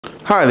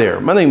Hi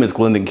there, my name is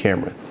Glendon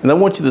Cameron, and I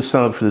want you to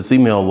sign up for this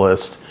email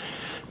list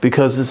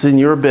because it's in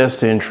your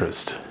best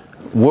interest.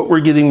 What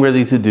we're getting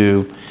ready to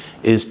do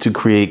is to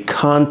create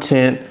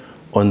content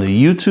on the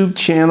YouTube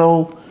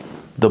channel,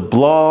 the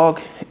blog,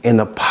 and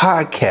the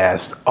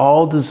podcast,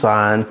 all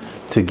designed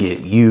to get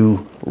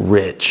you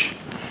rich.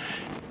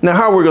 Now,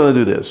 how we're going to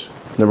do this?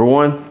 Number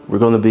one, we're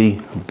going to be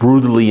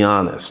brutally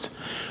honest.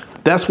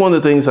 That's one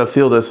of the things I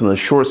feel that's in a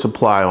short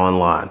supply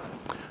online.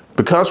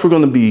 Because we're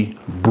going to be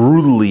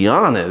brutally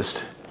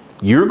honest,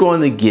 you're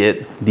going to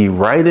get the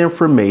right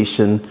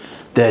information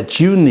that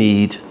you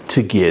need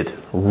to get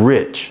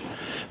rich.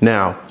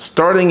 Now,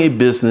 starting a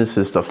business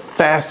is the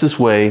fastest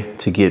way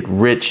to get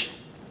rich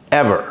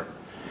ever.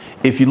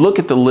 If you look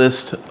at the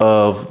list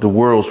of the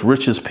world's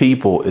richest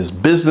people, is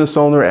business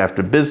owner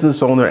after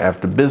business owner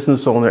after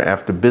business owner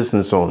after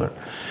business owner.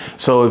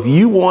 So if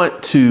you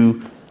want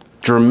to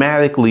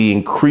dramatically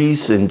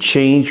increase and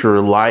change your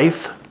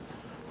life,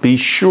 be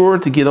sure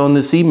to get on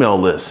this email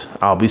list.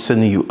 I'll be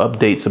sending you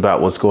updates about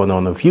what's going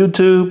on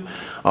YouTube.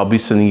 I'll be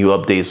sending you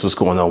updates what's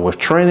going on with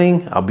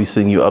training. I'll be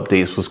sending you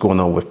updates what's going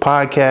on with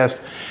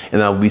podcast.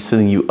 And I'll be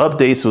sending you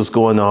updates what's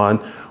going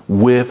on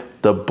with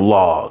the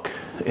blog.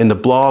 In the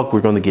blog, we're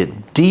going to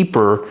get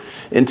deeper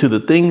into the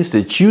things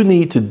that you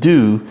need to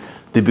do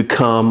to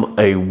become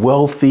a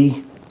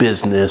wealthy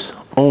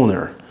business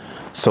owner.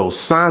 So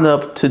sign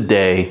up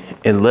today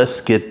and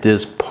let's get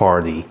this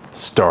party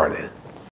started.